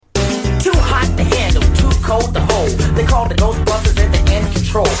cold to hold. They called the Ghostbusters and they're in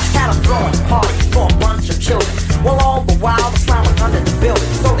control. Had a throwing party for a bunch of children. Well, all the while the slime was under the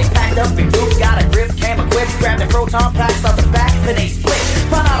building. So they packed up their group, got a grip, came equipped, grabbed their proton packs out the back, then they split.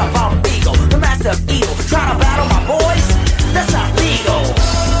 Found out about Vigo, the master of evil. Trying to battle my boys? That's not legal.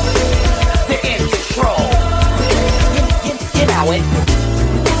 They're in control. You know it.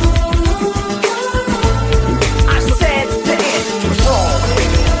 I said they're in control.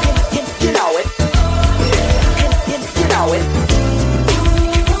 You know it. You know it.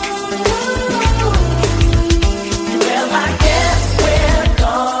 Well, I guess we're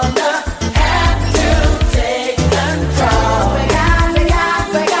gonna have to take control. We got.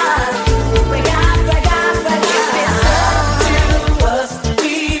 If it's up to us,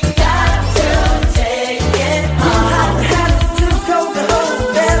 we've got to take it home. Have to go the whole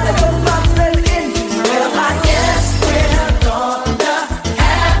family, go my family in. Well, I guess we're gonna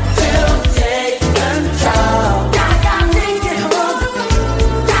have to take control. Gotta take it home.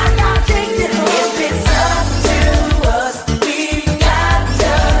 Gotta take it home. If it's up to us, we've got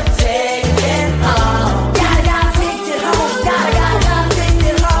to take it home. Gotta take it home. Gotta take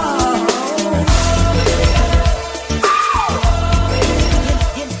it home.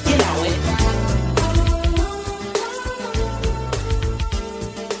 You know it.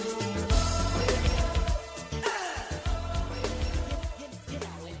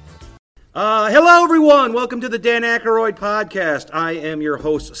 Hello, everyone. Welcome to the Dan Aykroyd podcast. I am your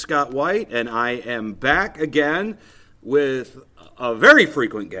host, Scott White, and I am back again with a very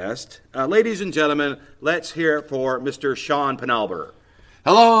frequent guest. Ladies and gentlemen, let's hear it for Mr. Sean Penalber.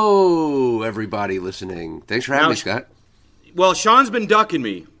 Hello, everybody listening. Thanks for having me, Scott. Well, Sean's been ducking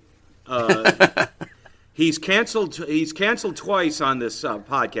me. He's canceled twice on this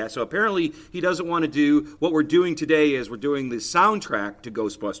podcast, so apparently he doesn't want to do what we're doing today. Is we're doing the soundtrack to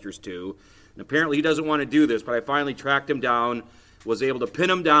Ghostbusters 2, and apparently he doesn't want to do this, but I finally tracked him down, was able to pin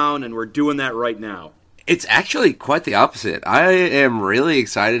him down, and we're doing that right now. It's actually quite the opposite. I am really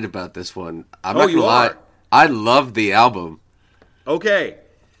excited about this one. I'm not gonna lie. I love the album. Okay.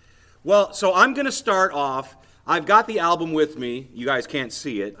 Well, so I'm going to start off. I've got the album with me. You guys can't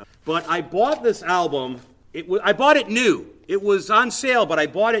see it. But I bought this album. I bought it new. It was on sale, but I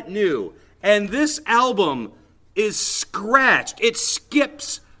bought it new. And this album is scratched. It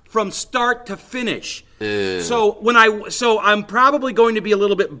skips from start to finish. So I'm probably going to be a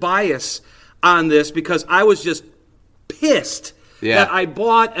little bit biased on this because I was just pissed that I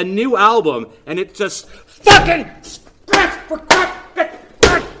bought a new album and it just fucking scratched for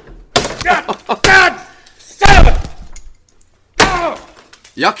God, son of a... Oh.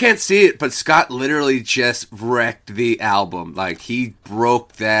 Y'all can't see it, but Scott literally just wrecked the album. Like, he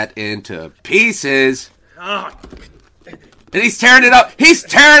broke that into pieces. Oh. And he's tearing it up. He's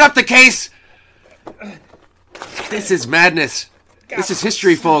tearing up the case. This is madness. This is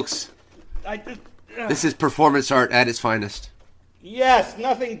history, folks. This is performance art at its finest. Yes,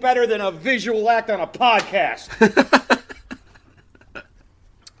 nothing better than a visual act on a podcast.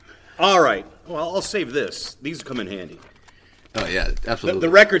 All right. Well, I'll save this. These come in handy. Oh, yeah, absolutely. The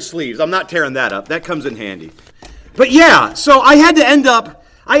record sleeves. I'm not tearing that up. That comes in handy. But yeah, so I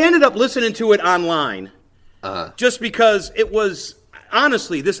ended up listening to it online. Just because it was,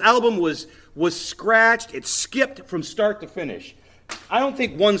 honestly, this album was scratched. It skipped from start to finish. I don't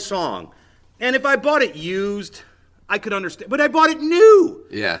think one song. And if I bought it used, I could understand. But I bought it new.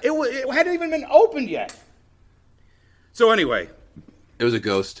 Yeah. It hadn't even been opened yet. So anyway. It was a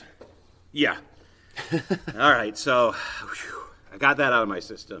ghost. Yeah. All right, so I got that out of my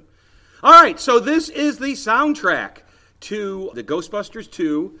system. All right, so this is the soundtrack to the Ghostbusters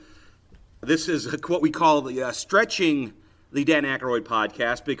 2. This is what we call the stretching the Dan Aykroyd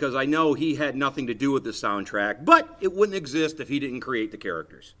podcast because I know he had nothing to do with the soundtrack, but it wouldn't exist if he didn't create the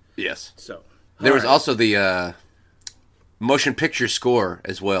characters. Yes. So there was also the motion picture score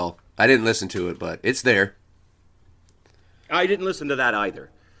as well. I didn't listen to it, but it's there. I didn't listen to that either.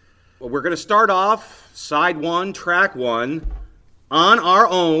 Well, we're going to start off side one, track one, On Our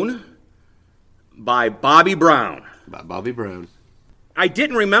Own by Bobby Brown. By Bobby Brown. I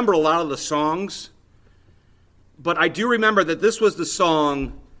didn't remember a lot of the songs, but I do remember that this was the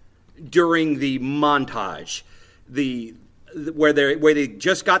song during the montage, where they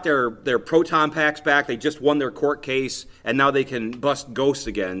just got their proton packs back, they just won their court case, and now they can bust ghosts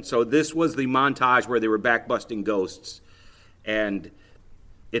again. So this was the montage where they were back busting ghosts, and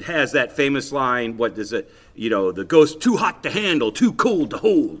it has that famous line, what is it, the ghost too hot to handle, too cold to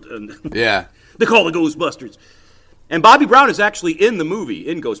hold, and yeah, they call the Ghostbusters. And Bobby Brown is actually in the movie,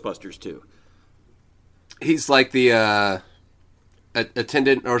 in Ghostbusters 2. He's like the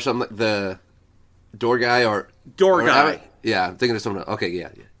attendant or something, Door guy or Door guy. Yeah, I'm thinking of someone. Okay, yeah.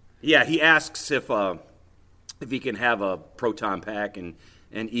 Yeah, he asks if he can have a proton pack, and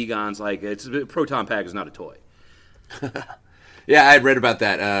Egon's like, "It's a proton pack is not a toy." Yeah, I had read about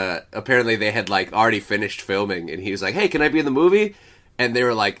that. Apparently, they had like already finished filming, and he was like, "Hey, can I be in the movie?" And they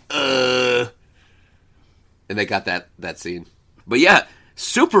were like, and they got that scene. But yeah,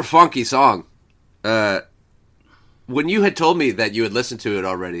 super funky song. When you had told me that you had listened to it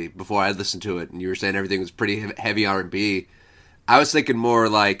already before I had listened to it, and you were saying everything was pretty heavy R&B, I was thinking more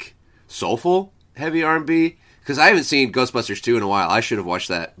like soulful heavy R&B, because I haven't seen Ghostbusters 2 in a while. I should have watched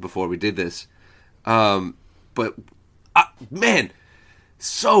that before we did this. But man,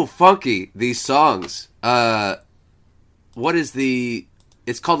 so funky, these songs. What is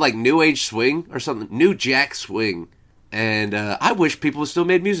it's called like New Age Swing or something, New Jack Swing. And I wish people still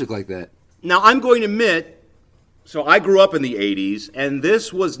made music like that. Now, I'm going to admit, so I grew up in the 80s, and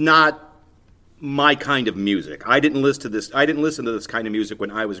this was not my kind of music. I didn't listen to this kind of music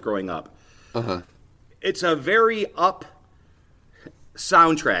when I was growing up. Uh-huh. It's a very up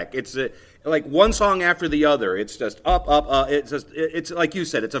soundtrack. It's like one song after the other. It's just up. It's like you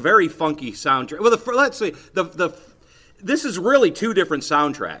said. It's a very funky soundtrack. Well, let's say this is really two different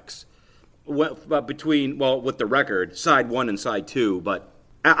soundtracks with the record, side 1 and side 2. But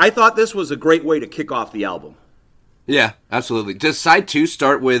I thought this was a great way to kick off the album. Yeah, absolutely. Does side 2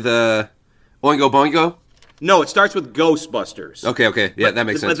 start with Oingo Boingo? No, it starts with Ghostbusters. Okay. Yeah, that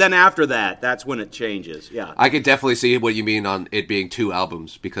makes sense. But then after that, that's when it changes. Yeah. I could definitely see what you mean on it being 2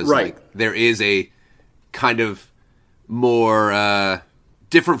 albums, because right. like, there is a kind of more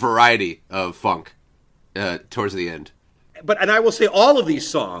different variety of funk towards the end. And I will say all of these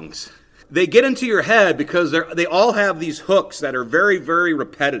songs, they get into your head because they all have these hooks that are very, very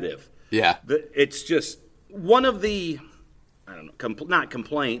repetitive. Yeah. It's just one of the, I don't know, not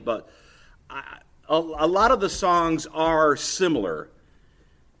complaint, but a lot of the songs are similar.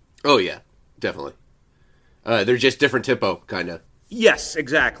 Oh, yeah, definitely. They're just different tempo, kind of. Yes,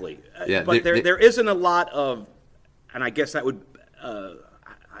 exactly. Yeah, but there isn't a lot of, and I guess that would,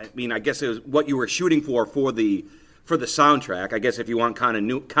 I guess it was what you were shooting for the soundtrack. I guess if you want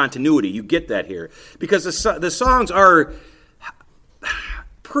continuity, you get that here. Because the songs are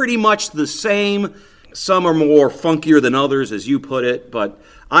pretty much the same. Some are more funkier than others, as you put it, but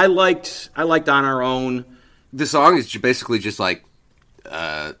I liked On Our Own. The song is basically just like,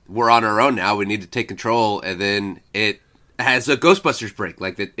 we're on our own now, we need to take control, and then it has a Ghostbusters break.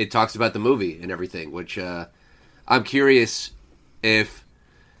 Like, it talks about the movie and everything, which I'm curious if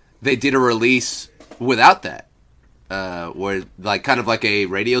they did a release without that, where like kind of like a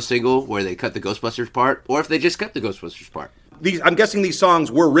radio single where they cut the Ghostbusters part, or if they just cut the Ghostbusters part. I'm guessing these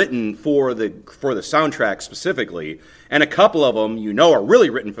songs were written for the soundtrack specifically, and a couple of them, are really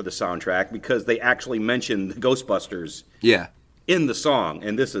written for the soundtrack because they actually mention the Ghostbusters in the song,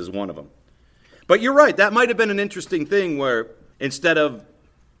 and this is one of them. But you're right, that might have been an interesting thing where instead of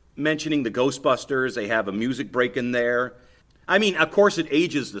mentioning the Ghostbusters, they have a music break in there. I mean, of course it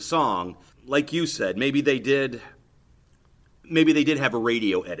ages the song. Like you said, maybe they did have a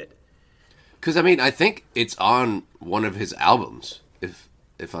radio edit. Because, I mean, I think it's on one of his albums,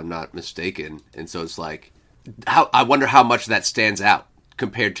 if I'm not mistaken. And so it's like, I wonder how much that stands out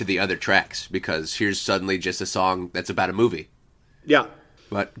compared to the other tracks. Because here's suddenly just a song that's about a movie. Yeah.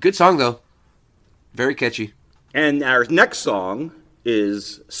 But good song, though. Very catchy. And our next song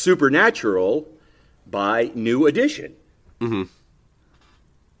is Supernatural by New Edition. Mm-hmm.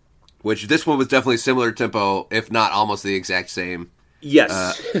 Which this one was definitely similar tempo, if not almost the exact same.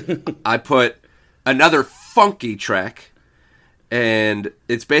 Yes. I put another funky track, and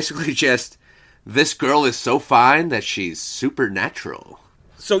it's basically just, this girl is so fine that she's supernatural.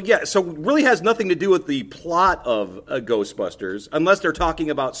 So it really has nothing to do with the plot of Ghostbusters, unless they're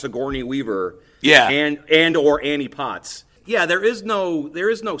talking about Sigourney Weaver and or Annie Potts. Yeah, there is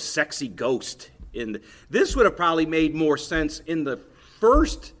no sexy ghost in this. Would have probably made more sense in the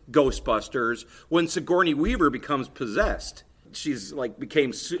first Ghostbusters when Sigourney Weaver becomes possessed. She's like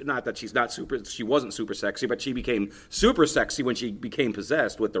not that she's not super, she wasn't super sexy, but she became super sexy when she became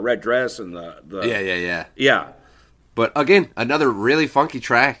possessed with the red dress and the yeah. But again, another really funky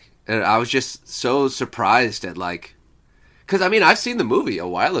track, and I was just so surprised at because I mean I've seen the movie a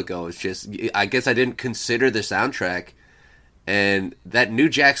while ago. It's just I guess I didn't consider the soundtrack, and that New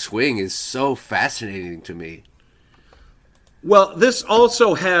Jack Swing is so fascinating to me. Well, this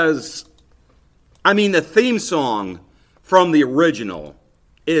also has, I mean, the theme song from the original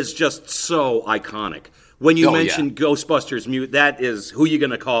is just so iconic. When you mention Ghostbusters, that is who you're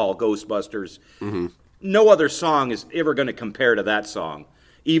going to call Ghostbusters. Mm-hmm. No other song is ever going to compare to that song.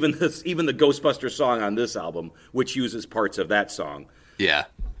 Even the Ghostbuster song on this album, which uses parts of that song. Yeah.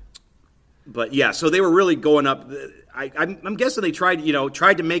 But yeah, so they were really going up. I'm guessing they tried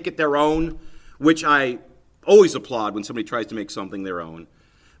to make it their own, which I always applaud when somebody tries to make something their own.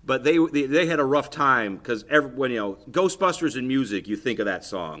 But they had a rough time because when Ghostbusters in music, you think of that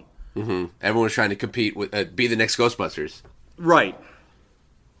song. Mm-hmm. Everyone was trying to compete with be the next Ghostbusters, right?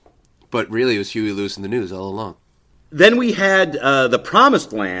 But really, it was Huey Lewis and the News all along. Then we had The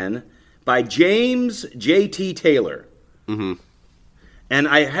Promised Land by James J.T. Taylor. Mm-hmm. And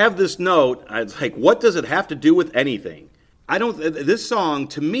I have this note. I was like, what does it have to do with anything? This song,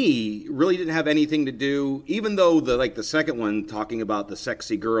 to me, really didn't have anything to do, even though the second one, talking about the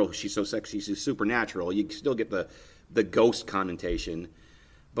sexy girl, she's so sexy, she's supernatural, you still get the ghost connotation.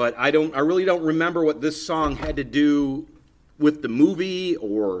 But I really don't remember what this song had to do with the movie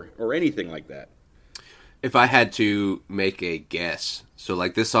or anything like that. If I had to make a guess, so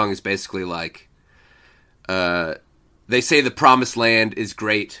like this song is basically like, they say the Promised Land is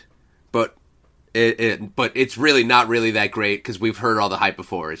great, but it's really not really that great because we've heard all the hype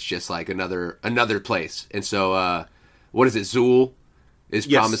before. It's just like another place. And so, what is it? Zool is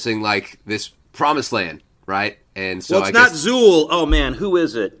promising like this Promised Land, right? And so it's not Zool. Oh man, who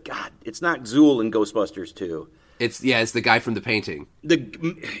is it? God, it's not Zool in Ghostbusters 2. It's the guy from the painting.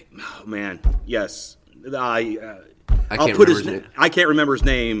 Oh man, yes. I can't remember his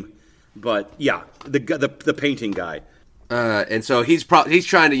name, but yeah, the painting guy. And so he's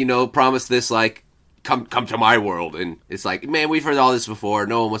trying to promise this like come to my world, and it's like, man, we've heard all this before.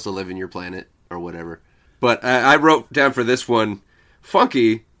 No one wants to live in your planet or whatever. But I wrote down for this one,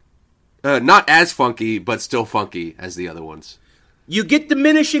 funky, not as funky, but still funky as the other ones. You get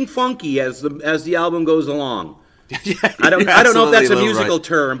diminishing funky as the album goes along. Yeah, I don't know if that's a musical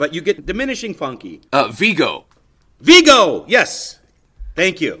term, but you get diminishing funky. Vigo, yes,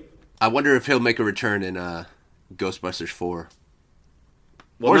 thank you. I wonder if he'll make a return in Ghostbusters 4.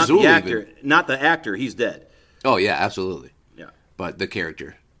 Well, or not Zool, the actor. even. Not the actor. He's dead. Oh yeah, absolutely. Yeah, but the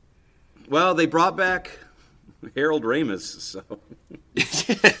character. Well, they brought back Harold Ramis, so.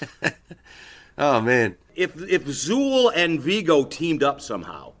 Oh man! If Zool and Vigo teamed up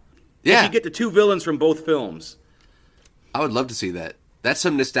somehow, yeah, if you get the two villains from both films. I would love to see that. That's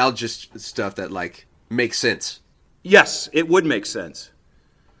some nostalgia stuff that like makes sense. Yes, it would make sense.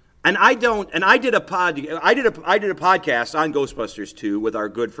 And I did a podcast on Ghostbusters 2 with our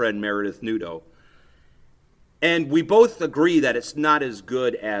good friend Meredith Nudo. And we both agree that it's not as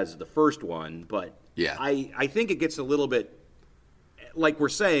good as the first one, but yeah. I think it gets a little bit, like we're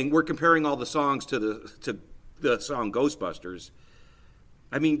saying, we're comparing all the songs to the song Ghostbusters.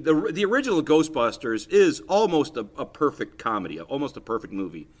 I mean, the original Ghostbusters is almost a perfect comedy, almost a perfect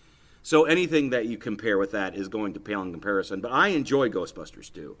movie. So anything that you compare with that is going to pale in comparison. But I enjoy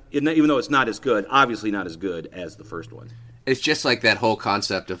Ghostbusters 2, even though it's not as good, obviously not as good as the first one. It's just like that whole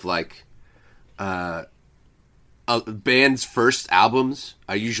concept of like, a band's first albums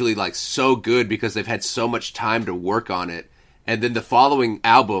are usually like so good because they've had so much time to work on it, and then the following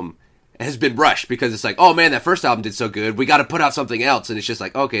album has been rushed because it's like, oh man, that first album did so good, we got to put out something else, and it's just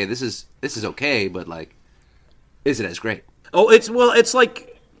like, okay, this is okay, but like, is it as great? Oh, it's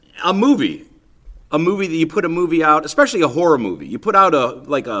like a movie that you put a movie out, especially a horror movie. You put out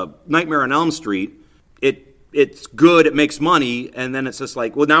a Nightmare on Elm Street, it's good, it makes money, and then it's just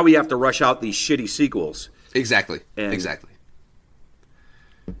like, well, now we have to rush out these shitty sequels. Exactly. And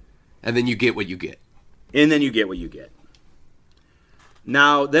then you get what you get.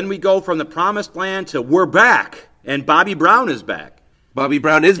 Now, then we go from the Promised Land to We're Back, and Bobby Brown is back. Bobby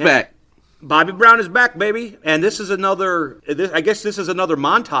Brown is back. Bobby Brown is back, baby. And this is another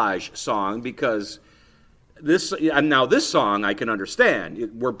montage song because this song I can understand.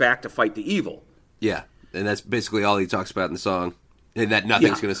 We're back to fight the evil. Yeah, and that's basically all he talks about in the song, and that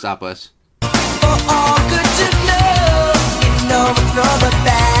nothing's going to stop us. All good to know, from the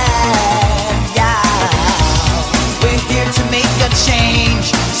bad, yeah. We're here to make a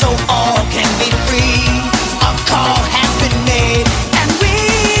change, so all can be free. A call has been made, and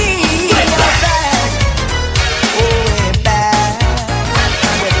we're back. Oh, we're back.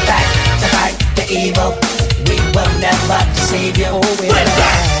 We're back to fight the evil. We will never deceive you. Oh, we're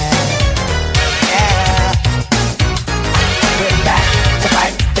back. Yeah. We're back to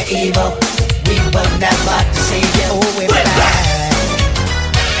fight the evil. We will never deceive you. Oh, we're back.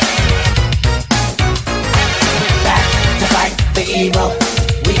 We're back to fight the evil.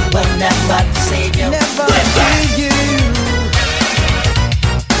 We will never deceive you. Never deceive you.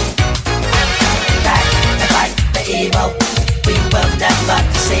 Back to fight the evil. We will never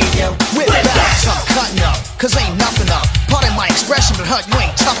deceive you. We're back, so I'm cutting up, cause ain't nothing up. Pardon my expression. aggression, but huh, you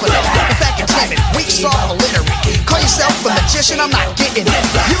ain't tough enough. In fact, you're timid, weak, soft, illiterate. Call yourself a magician, I'm not getting it.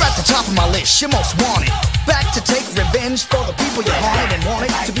 You're at the top of my list, you're most wanted. Back to take revenge for the people you haunted and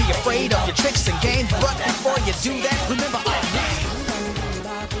wanted to be afraid of your tricks and games. But before you do that, remember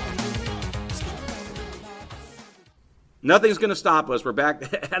Nothing's going to stop us. We're back.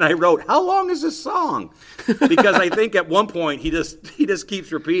 And I wrote, how long is this song? Because I think at one point he just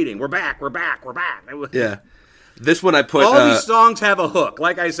keeps repeating, we're back, we're back, we're back. Yeah. This one I put... all these songs have a hook.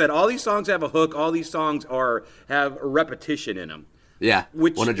 Like I said, all these songs have a hook. All these songs have a repetition in them. Yeah,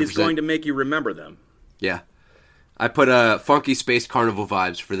 which 100%. Is going to make you remember them. Yeah. I put funky Space Carnival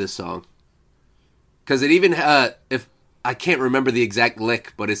vibes for this song. Because it even... if I can't remember the exact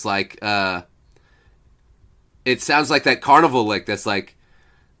lick, but it's like... it sounds like that carnival lick that's like...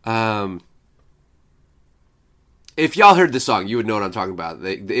 if y'all heard the song, you would know what I'm talking about.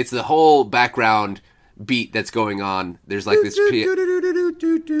 It's the whole background beat that's going on. There's like this...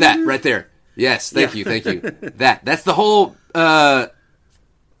 that, right there. Yes, thank you. That's the whole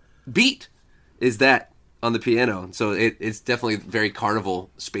beat is that on the piano. So it's definitely very carnival,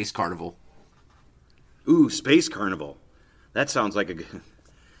 space carnival. Ooh, Space Carnival. That sounds like a good...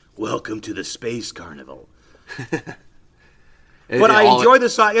 Welcome to the Space Carnival. But I enjoy the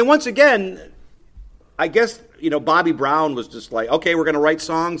song. And once again, I guess, Bobby Brown was just like, okay, we're going to write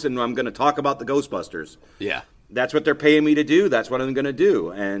songs and I'm going to talk about the Ghostbusters. Yeah. That's what they're paying me to do. That's what I'm going to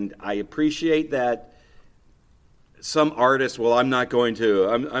do. And I appreciate that some artists, I'm not going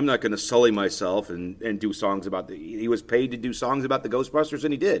to sully myself and do songs about he was paid to do songs about the Ghostbusters,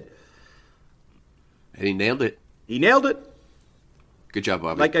 and he did. And he nailed it. He nailed it. Good job,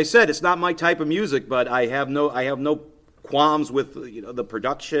 Bobby. Like I said, it's not my type of music, but I have no qualms with the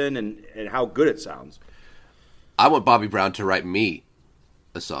production and how good it sounds. I want Bobby Brown to write me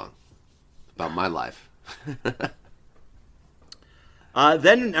a song about my life.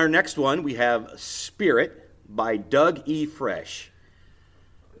 Then our next one, we have Spirit by Doug E. Fresh.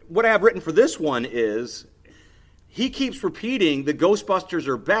 What I have written for this one is he keeps repeating the Ghostbusters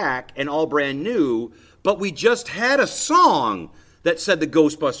are back and all brand new, but we just had a song that said the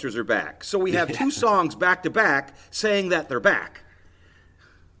Ghostbusters are back. So we have two songs back to back saying that they're back.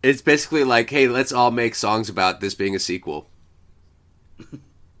 It's basically like, hey, let's all make songs about this being a sequel.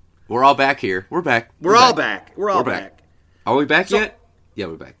 We're all back here. We're back. We're all back. We're all back. Are we back yet? Yeah,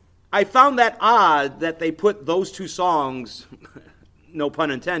 we're back. I found that odd that they put those two songs, no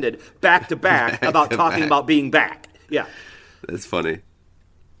pun intended, back to back about talking about being back. Yeah. That's funny.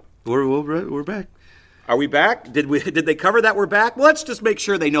 We're back. Are we back? Did they cover that we're back? Well, let's just make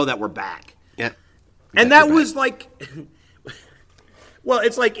sure they know that we're back. Yeah. And that was like, well,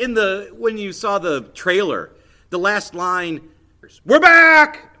 it's like when you saw the trailer, the last line, "We're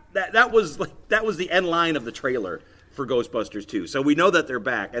back." That was the end line of the trailer for Ghostbusters 2. So we know that they're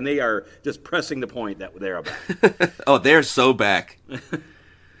back, and they are just pressing the point that they are back. Oh, they're so back.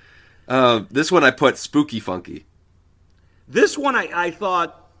 This one I put Spooky Funky. This one I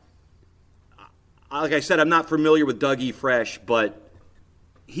thought. Like I said, I'm not familiar with Doug E. Fresh, but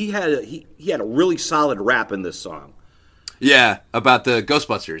he had a really solid rap in this song. Yeah, about the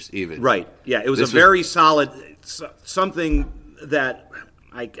Ghostbusters, even. Right. Yeah, it was very solid. Something that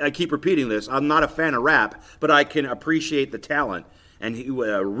I keep repeating this. I'm not a fan of rap, but I can appreciate the talent, and he was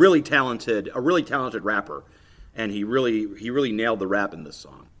a really talented rapper, and he really nailed the rap in this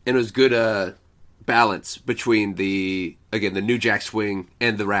song. And it was good balance between the New Jack Swing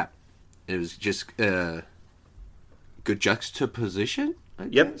and the rap. It was just good juxtaposition, I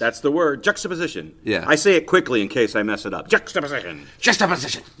guess? Yep, that's the word. Juxtaposition. Yeah. I say it quickly in case I mess it up. Juxtaposition.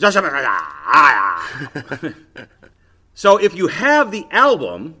 Juxtaposition. So if you have the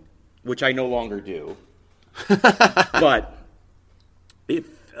album, which I no longer do, but if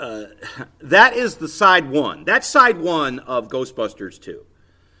that is the side one. That's side one of Ghostbusters 2.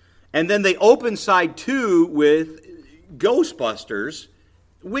 And then they open side 2 with Ghostbusters,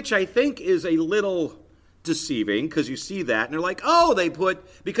 which I think is a little deceiving because you see that and they're like, oh,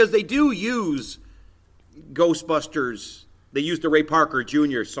 because they do use Ghostbusters, they use the Ray Parker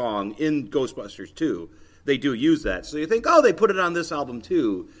Jr. song in Ghostbusters 2. They do use that. So you think, oh, they put it on this album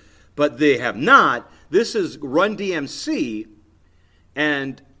too. But they have not. This is Run DMC,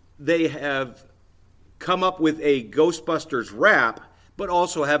 and they have come up with a Ghostbusters rap, but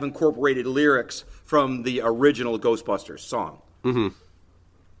also have incorporated lyrics from the original Ghostbusters song. Mm-hmm.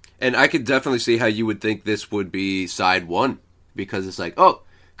 And I could definitely see how you would think this would be side one, because it's like, oh,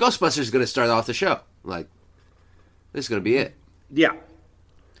 Ghostbusters is going to start off the show. Like, this is going to be it. Yeah.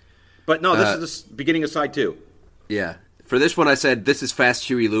 But no, this is the beginning of side 2. Yeah. For this one, I said, this is Fast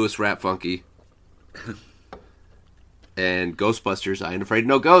Huey Lewis Rap Funky. And Ghostbusters, I Ain't Afraid of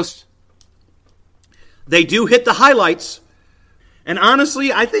No Ghost. They do hit the highlights. And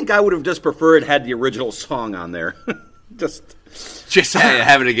honestly, I think I would have just preferred had the original song on there. just to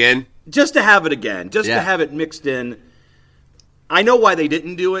have it again. Just to have it again. Just to have it mixed in. I know why they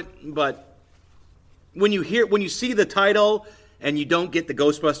didn't do it, but when you see the title and you don't get the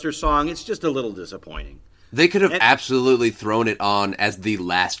Ghostbusters song, it's just a little disappointing. They could have absolutely thrown it on as the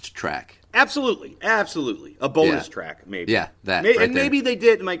last track. Absolutely. A bonus track, maybe. Yeah, that. And maybe they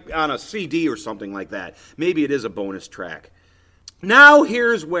did like on a CD or something like that. Maybe it is a bonus track. Now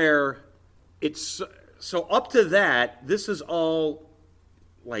here's where it's so up to that. This is all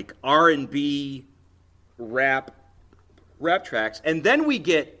like R&B rap tracks, and then we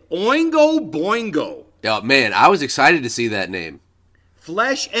get Oingo Boingo. Oh man, I was excited to see that name.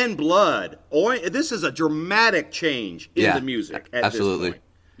 Flesh and Blood. This is a dramatic change in the music. Absolutely. This point.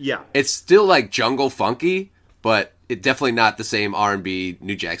 Yeah, it's still like jungle funky, but it definitely not the same R&B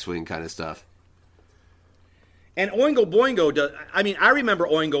New Jack Swing kind of stuff. And Oingo Boingo does. I mean, I remember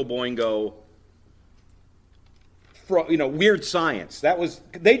Oingo Boingo from Weird Science.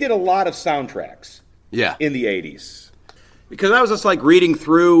 They did a lot of soundtracks. Yeah. In the 80s. Because I was just like reading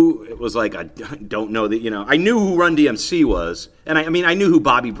through, it was like I don't know that I knew who Run DMC was, and I knew who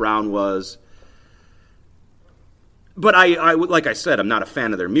Bobby Brown was. But I like I said, I'm not a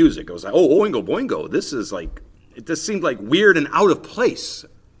fan of their music. I was like, oh, Oingo Boingo, this is like, it just seemed like weird and out of place.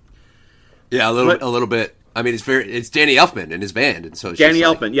 Yeah, a little bit. I mean, it's Danny Elfman and his band, and so it's Danny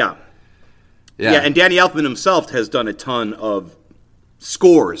Elfman, yeah, and Danny Elfman himself has done a ton of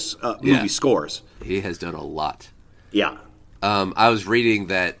scores, movie scores. He has done a lot. Yeah. I was reading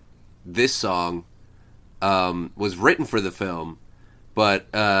that this song was written for the film, but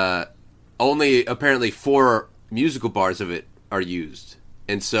only apparently 4 musical bars of it are used.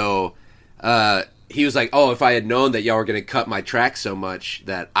 And so he was like, oh, if I had known that y'all were going to cut my track so much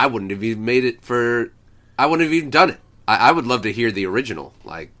that I wouldn't have even made it I wouldn't have even done it. I would love to hear the original,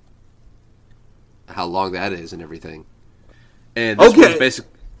 like how long that is and everything. And this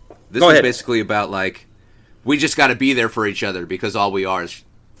was basically about like, we just got to be there for each other because all we are is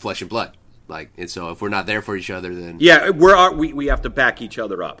flesh and blood. Like, and so if we're not there for each other, then we have to back each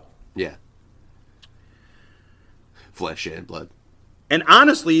other up. Yeah, flesh and blood. And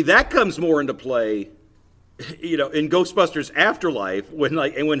honestly, that comes more into play, in Ghostbusters Afterlife when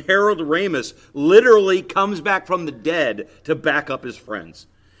Harold Ramis literally comes back from the dead to back up his friends.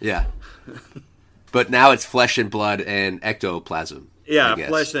 Yeah, but now it's flesh and blood and ectoplasm. Yeah,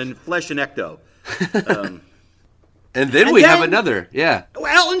 flesh and ecto. And then we have another,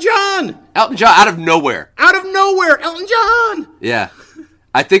 Elton John, out of nowhere, Elton John. Yeah,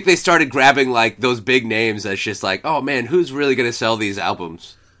 I think they started grabbing like those big names that's just like, oh man, who's really going to sell these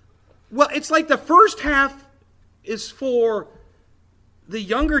albums? Well, it's like the first half is for the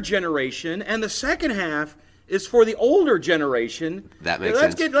younger generation, and the second half is for the older generation. That makes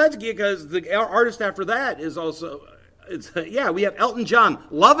sense. Let's get because the artist after that is also, we have Elton John,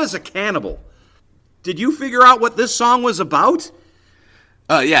 Love is a Cannibal. Did you figure out what this song was about?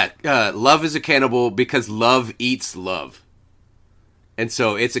 Love is a cannibal because love eats love. And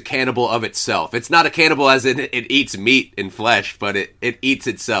so it's a cannibal of itself. It's not a cannibal as in it eats meat and flesh, but it eats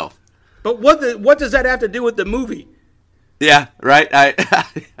itself. But what does that have to do with the movie? Yeah, right?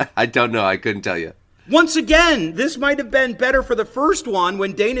 I don't know. I couldn't tell you. Once again, this might have been better for the first one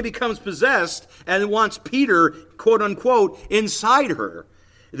when Dana becomes possessed and wants Peter, quote unquote, inside her.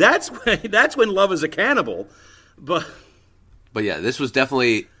 That's when Love is a Cannibal. But yeah, this was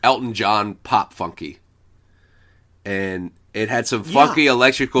definitely Elton John pop funky. And it had some funky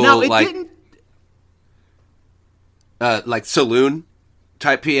electrical, like saloon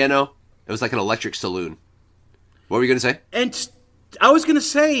type piano. It was like an electric saloon. What were you going to say? And I was going to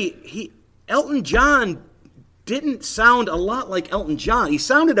say, Elton John didn't sound a lot like Elton John. He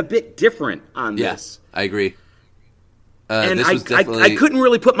sounded a bit different on this. Yes, I agree. And I couldn't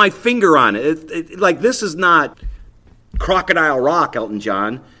really put my finger on it. This is not Crocodile Rock, Elton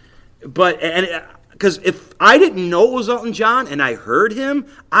John. Because if I didn't know it was Elton John and I heard him,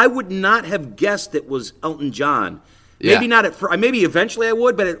 I would not have guessed it was Elton John. Yeah. Maybe not maybe eventually I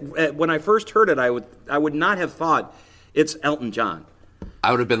would, but when I first heard it, I would not have thought it's Elton John.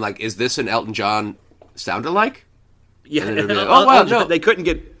 I would have been like, "Is this an Elton John sound-alike?" Yeah. Like, oh wow, no, they couldn't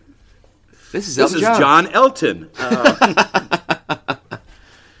get. This is John. John Elton.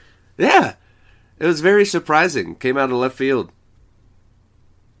 Yeah, it was very surprising. Came out of left field.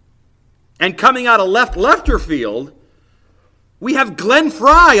 And coming out of lefter field, we have Glenn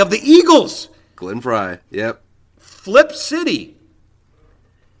Frey of the Eagles. Glenn Frey, yep. Flip City.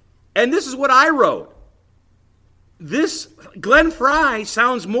 And this is what I wrote. This Glenn Fry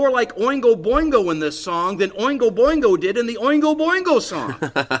sounds more like Oingo Boingo in this song than Oingo Boingo did in the Oingo Boingo song.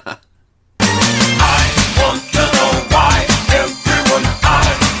 I want to know why everyone I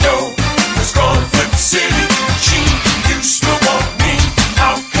know has gone flip city. She used to want me.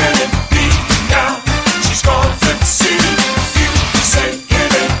 How can it be now? She's gone flip city. You say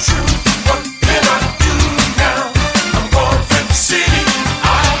it ain't true. What can I do now? I'm gone flip city.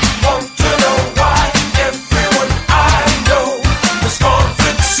 I want to know why everyone I know has gone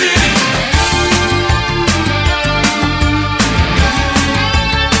flip city.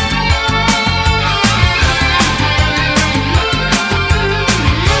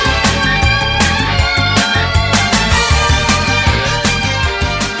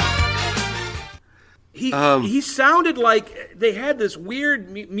 He sounded like they had this weird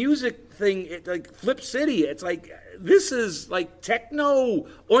music thing, like Flip City. It's like, this is like techno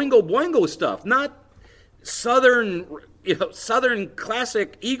Oingo Boingo stuff, not southern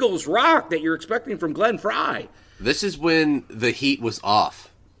classic Eagles rock that you're expecting from Glenn Fry. This is when the heat was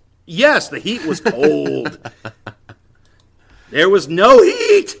off. Yes, the heat was cold. There was no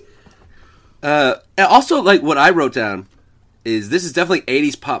heat. And also, like, what I wrote down is this is definitely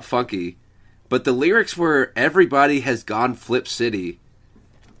 80s pop funky, but the lyrics were everybody has gone flip city,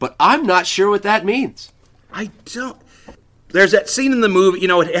 but I'm not sure what that means. I don't. There's that scene in the movie,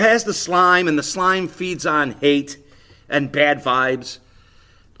 it has the slime, and the slime feeds on hate and bad vibes.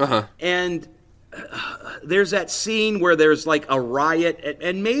 Uh-huh. And there's that scene where there's like a riot,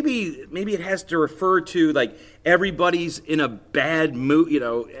 and maybe it has to refer to like everybody's in a bad mood.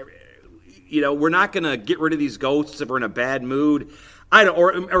 We're not going to get rid of these ghosts if we're in a bad mood.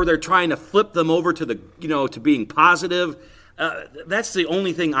 Or they're trying to flip them over to to being positive. That's the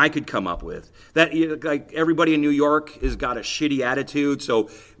only thing I could come up with. That like everybody in New York has got a shitty attitude. So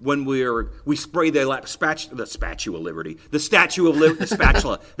when we spray the Statue of Liberty, the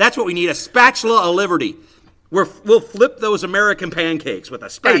spatula. That's what we need, a spatula of liberty. We'll flip those American pancakes with a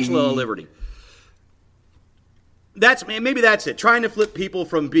spatula of liberty. Maybe that's it. Trying to flip people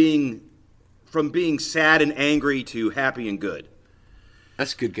from being sad and angry to happy and good.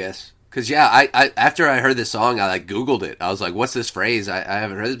 That's a good guess. Because, I after I heard this song, I Googled it. I was like, what's this phrase? I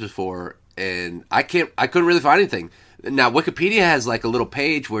haven't heard this before. And I couldn't really find anything. Now, Wikipedia has like a little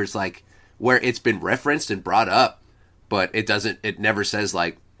page where it's like, where it's been referenced and brought up, but it never says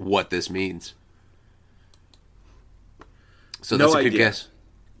like what this means. So that's a good guess.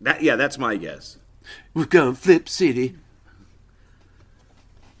 That's my guess. We're going Flip City.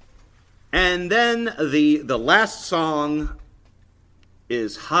 And then the last song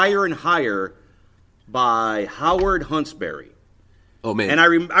is Higher and Higher by Howard Huntsberry. Oh, man. And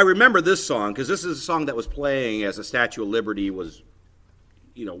I remember this song because this is a song that was playing as the Statue of Liberty was,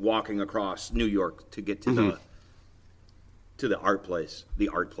 walking across New York to get to the art place. The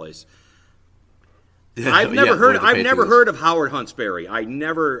art place. I've never heard of Howard Huntsberry.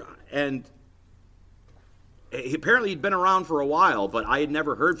 And apparently he'd been around for a while, but I had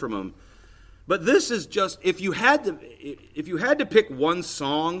never heard from him. But this is just, if you had to pick one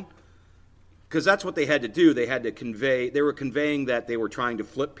song, because that's what they had to do, they were conveying that they were trying to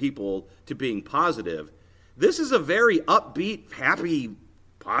flip people to being positive. This is a very upbeat, happy,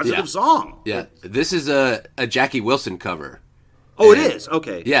 positive song. Yeah, this is a Jackie Wilson cover. Oh, it is?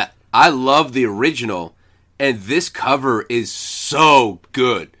 Okay. Yeah, I love the original, and this cover is so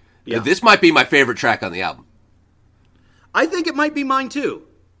good. Yeah. This might be my favorite track on the album. I think it might be mine too.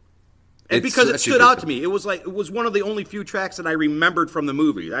 And because it stood out to me. It was one of the only few tracks that I remembered from the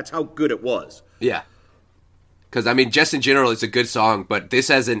movie. That's how good it was. Yeah. Because, just in general, it's a good song, but this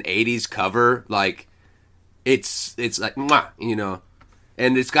as an 80s cover, like, it's like, mwah,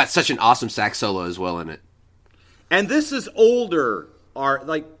 and it's got such an awesome sax solo as well in it. And this is older,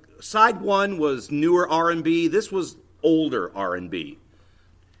 like, side one was newer R&B. This was older R&B.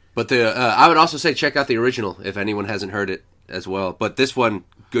 But I would also say check out the original if anyone hasn't heard it as well. But this one,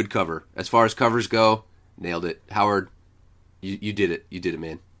 good cover. As far as covers go, nailed it. Howard, you did it. You did it,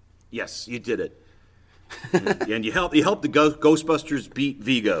 man. Yes, you did it. And you helped the Ghostbusters beat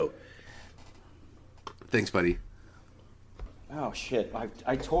Vigo. Thanks, buddy. Oh, shit.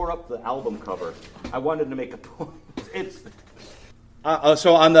 I tore up the album cover. I wanted to make a point.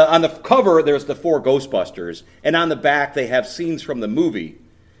 So on the cover, there's the 4 Ghostbusters. And on the back, they have scenes from the movie.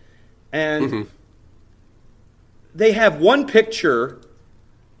 And they have one picture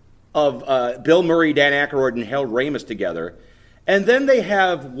of Bill Murray, Dan Aykroyd, and Harold Ramis together. And then they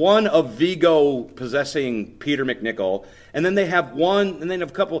have one of Vigo possessing Peter McNichol. And then they have one, and then a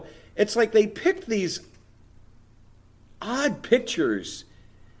couple. It's like they picked these odd pictures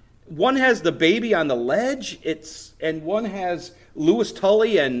one has the baby on the ledge. And one has Louis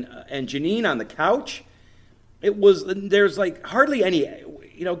Tully and Janine on the couch. There's like hardly any,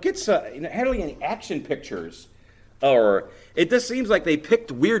 hardly any action pictures, or it just seems like they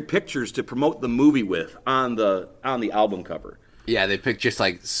picked weird pictures to promote the movie with on the album cover. Yeah, they picked just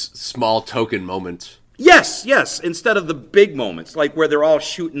like small token moments. Yes, instead of the big moments, like where they're all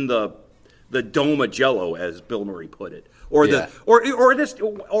shooting the dome of Jello, as Bill Murray put it, or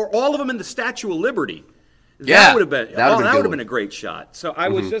or all of them in the Statue of Liberty. That would have been a great shot. So I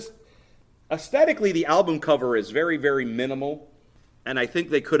was just aesthetically, the album cover is very, very minimal, and I think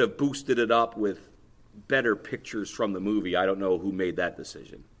they could have boosted it up with better pictures from the movie. I don't know who made that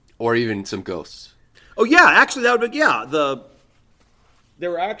decision, or even some ghosts. Oh yeah, actually that would be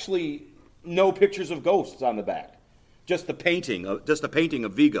there were actually no pictures of ghosts on the back. Just the painting of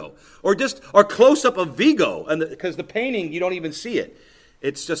Vigo, or close up of Vigo, and because the painting you don't even see it,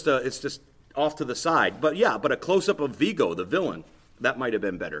 it's just off to the side. But a close up of Vigo, the villain, that might have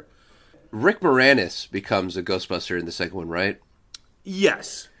been better. Rick Moranis becomes a Ghostbuster in the second one, right?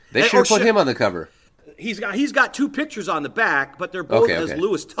 Yes, they should have put him on the cover. He's got two pictures on the back, but they're both as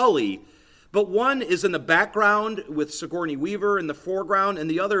Louis Tully. But one is in the background with Sigourney Weaver in the foreground, and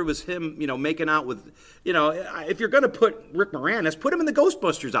the other was him, making out with, if you're going to put Rick Moranis, put him in the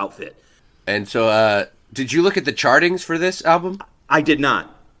Ghostbusters outfit. And so, did you look at the chartings for this album? I did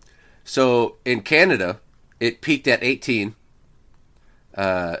not. So, in Canada, it peaked at 18.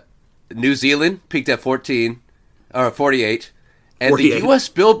 New Zealand peaked at 48. And 48. The U.S.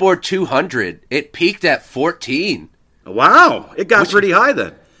 Billboard 200, it peaked at 14. Wow. It got pretty high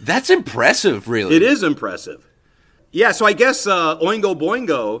then. That's impressive, really. It is impressive. Yeah, so I guess Oingo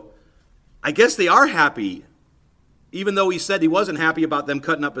Boingo, I guess they are happy. Even though he said he wasn't happy about them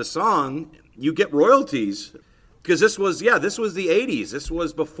cutting up his song, you get royalties. Because this was the 80s. This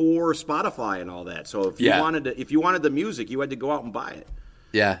was before Spotify and all that. So if you wanted the music, you had to go out and buy it.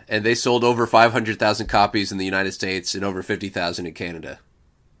 Yeah, and they sold over 500,000 copies in the United States and over 50,000 in Canada.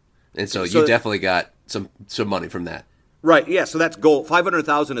 And so you definitely got some money from that. Right, yeah, so that's gold.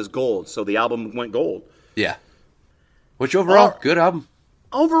 500,000 is gold, so the album went gold. Yeah. Which overall, good album.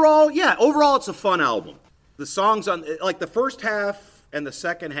 Overall, it's a fun album. The songs on, like the first half and the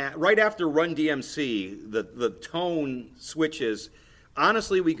second half, right after Run DMC, the tone switches.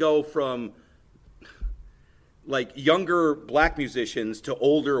 Honestly, we go from like younger black musicians to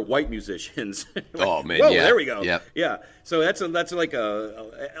older white musicians. Oh man, whoa, yeah. There we go. Yep. Yeah. So that's like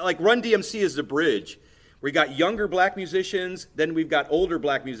Run DMC is the bridge. We got younger black musicians, then we've got older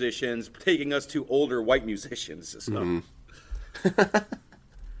black musicians taking us to older white musicians. So,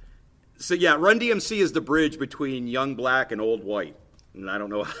 so yeah, Run DMC is the bridge between young black and old white. And I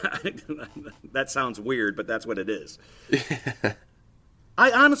don't know, that sounds weird, but that's what it is. I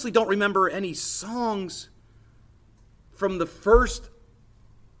honestly don't remember any songs from the first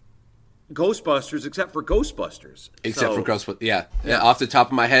Ghostbusters except for Ghostbusters. Yeah. Off the top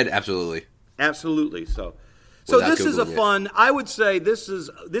of my head, absolutely. Absolutely. So Without this is a Googling it. fun. I would say this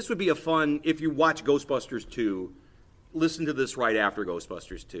would be a fun if you watch Ghostbusters 2. Listen to this right after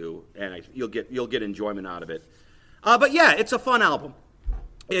Ghostbusters 2, and you'll get enjoyment out of it. But yeah, it's a fun album,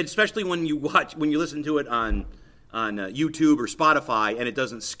 and especially when you listen to it on YouTube or Spotify, and it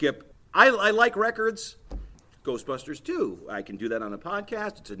doesn't skip. I like records. Ghostbusters 2. I can do that on a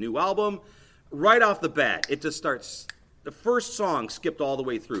podcast. It's a new album. Right off the bat, it just starts. The first song skipped all the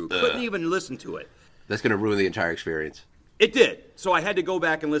way through. Couldn't even listen to it. That's going to ruin the entire experience. It did. So I had to go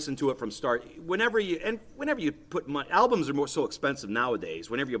back and listen to it from start. Whenever you put money, albums are so expensive nowadays.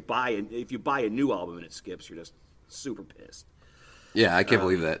 If you buy a new album and it skips, you're just super pissed. Yeah, I can't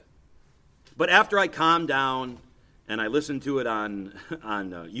believe that. But after I calmed down and I listened to it on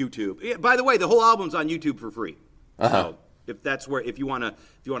YouTube. Yeah, by the way, the whole album's on YouTube for free. So if you want to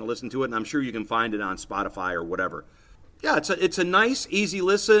listen to it, and I'm sure you can find it on Spotify or whatever. Yeah, it's a nice, easy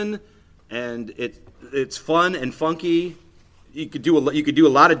listen, and it's fun and funky. You could do a lot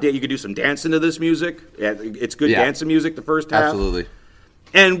of you could do some dancing to this music. It's good dancing music the first half. Absolutely.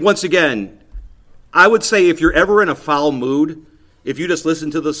 And once again, I would say if you're ever in a foul mood, if you just listen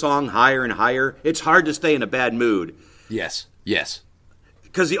to the song higher and higher, it's hard to stay in a bad mood. Yes.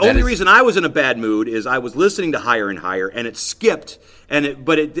 Because the only reason I was in a bad mood is I was listening to Higher and Higher, and it skipped,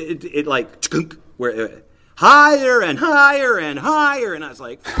 but it like where higher and higher and higher, and I was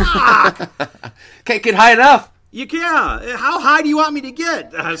like, fuck! Can't get high enough. You can't. How high do you want me to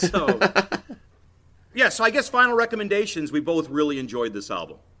get? So I guess final recommendations. We both really enjoyed this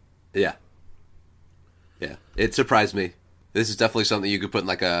album. Yeah. It surprised me. This is definitely something you could put in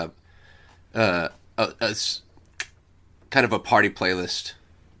like a kind of a party playlist.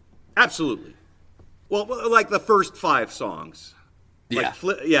 Absolutely. Well, like the first 5 songs. Yeah.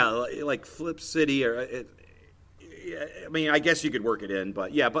 Like Flip City or I mean, I guess you could work it in,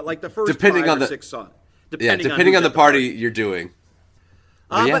 but like the first Depending 5 on or the 6 songs. Depending who's on the at party you're doing.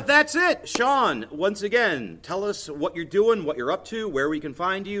 But that's it. Sean, once again, tell us what you're doing, what you're up to, where we can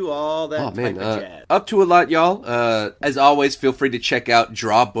find you, all that type of jazz. Up to a lot, y'all. As always, feel free to check out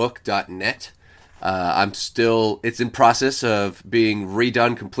drawbook.net. It's in process of being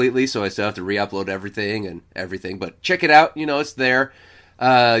redone completely, so I still have to re-upload everything, but check it out. It's there.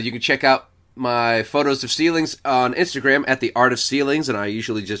 You can check out my photos of ceilings on Instagram at The Art of Ceilings, and I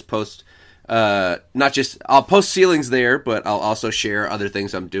usually just post, I'll post ceilings there, but I'll also share other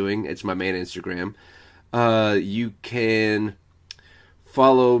things I'm doing. It's my main Instagram. You can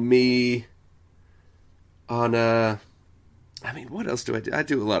follow me on, what else do I do? I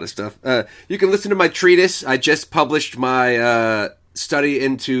do a lot of stuff. You can listen to my treatise. I just published my study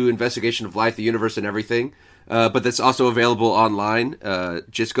into investigation of life, the universe, and everything. But that's also available online.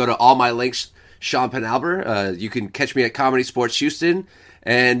 Just go to all my links, Sean Penalber. You can catch me at Comedy Sports Houston.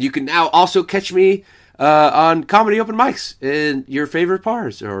 And you can now also catch me on comedy open mics in your favorite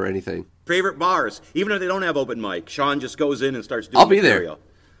bars or anything. Favorite bars. Even if they don't have open mic, Sean just goes in and starts doing material.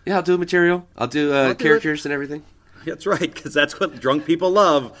 Yeah, I'll do material. I'll do characters and everything. That's right, because that's what drunk people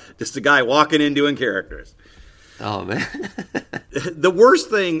love. Just a guy walking in doing characters. Oh, man. The worst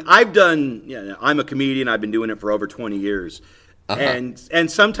thing I've done, I'm a comedian. I've been doing it for over 20 years. Uh-huh.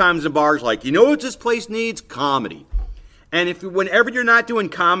 And sometimes the bar's like, you know what this place needs? Comedy. And whenever you're not doing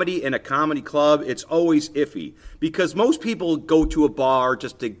comedy in a comedy club, it's always iffy. Because most people go to a bar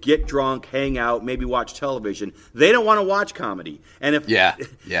just to get drunk, hang out, maybe watch television. They don't want to watch comedy. And Yeah.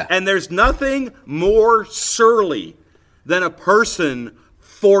 And there's nothing more surly than a person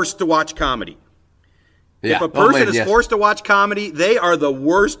forced to watch comedy. Yeah. If a person is forced to watch comedy, they are the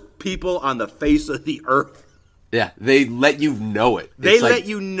worst people on the face of the earth. Yeah, they let you know it. They let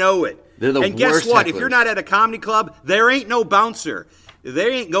you know it. They're the and guess worst what? hecklers. If you're not at a comedy club, there ain't no bouncer.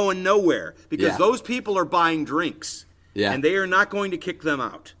 They ain't going nowhere because those people are buying drinks. Yeah. And they are not going to kick them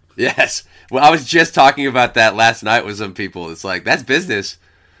out. Yes. Well, I was just talking about that last night with some people. It's like, that's business.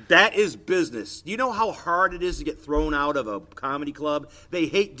 That is business. You know how hard it is to get thrown out of a comedy club? They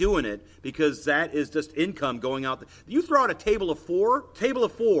hate doing it because that is just income going out. You throw out a table of four,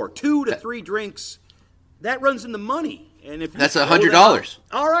 2 to 3 drinks, that runs into money. And if that's $100.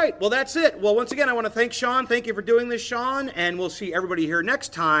 All right. Well, that's it. Well, once again, I want to thank Sean. Thank you for doing this, Sean. And we'll see everybody here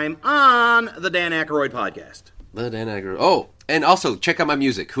next time on the Dan Aykroyd Podcast. The Dan Aykroyd. Oh, and also check out my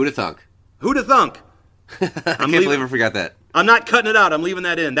music. Who'da Thunk? Who'da Thunk? I can't believe I forgot that. I'm not cutting it out. I'm leaving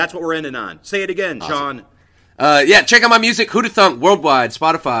that in. That's what we're ending on. Say it again, awesome. Sean. Yeah, check out my music. Who'da Thunk worldwide,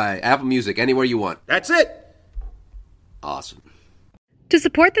 Spotify, Apple Music, anywhere you want. That's it. Awesome. To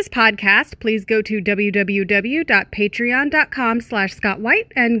support this podcast, please go to www.patreon.com/Scott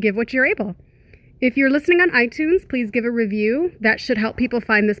White and give what you're able. If you're listening on iTunes, please give a review. That should help people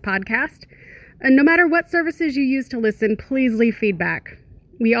find this podcast. And no matter what services you use to listen, please leave feedback.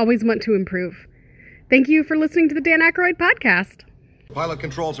 We always want to improve. Thank you for listening to the Dan Aykroyd Podcast. Pilot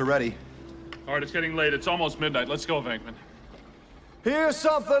controls are ready. All right, it's getting late. It's almost midnight. Let's go, Venkman. Here's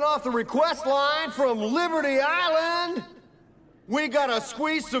something off the request line from Liberty Island. We gotta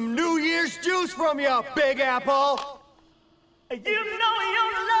squeeze some New Year's juice from you, Big Apple. You know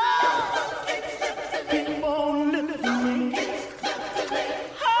your love. Keep on lifting me.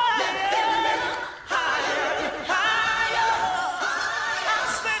 Higher, higher, higher. I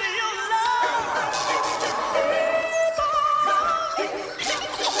said your love.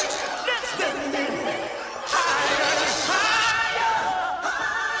 Keep on lifting me. Higher, higher,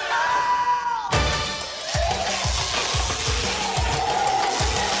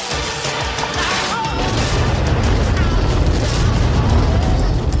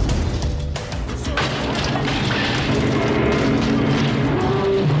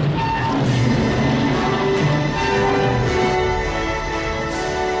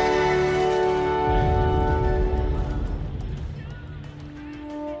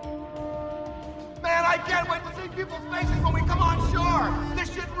 Man, I can't wait to see people's faces when we come on shore.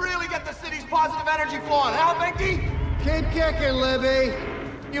 This should really get the city's positive energy flowing, huh, Binky? Keep kicking, Libby.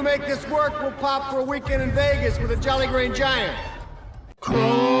 You make this work, we'll pop for a weekend in Vegas with a Jolly Green Giant. Cross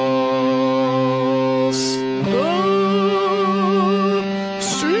the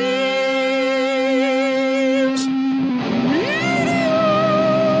streams.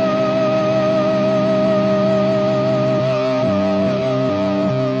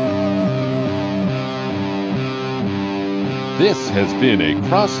 This has been a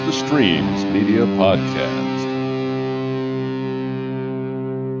Cross the Streams Media Podcast.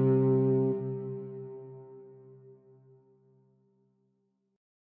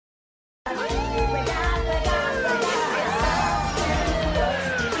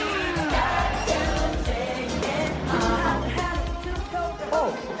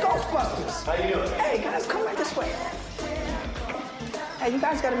 Ghostbusters. How you doing? Hey, guys, come right this way. Hey, you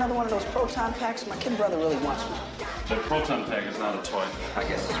guys got another one of those proton packs? My kid brother really wants one. The proton pack is not a toy. I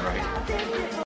guess that's right.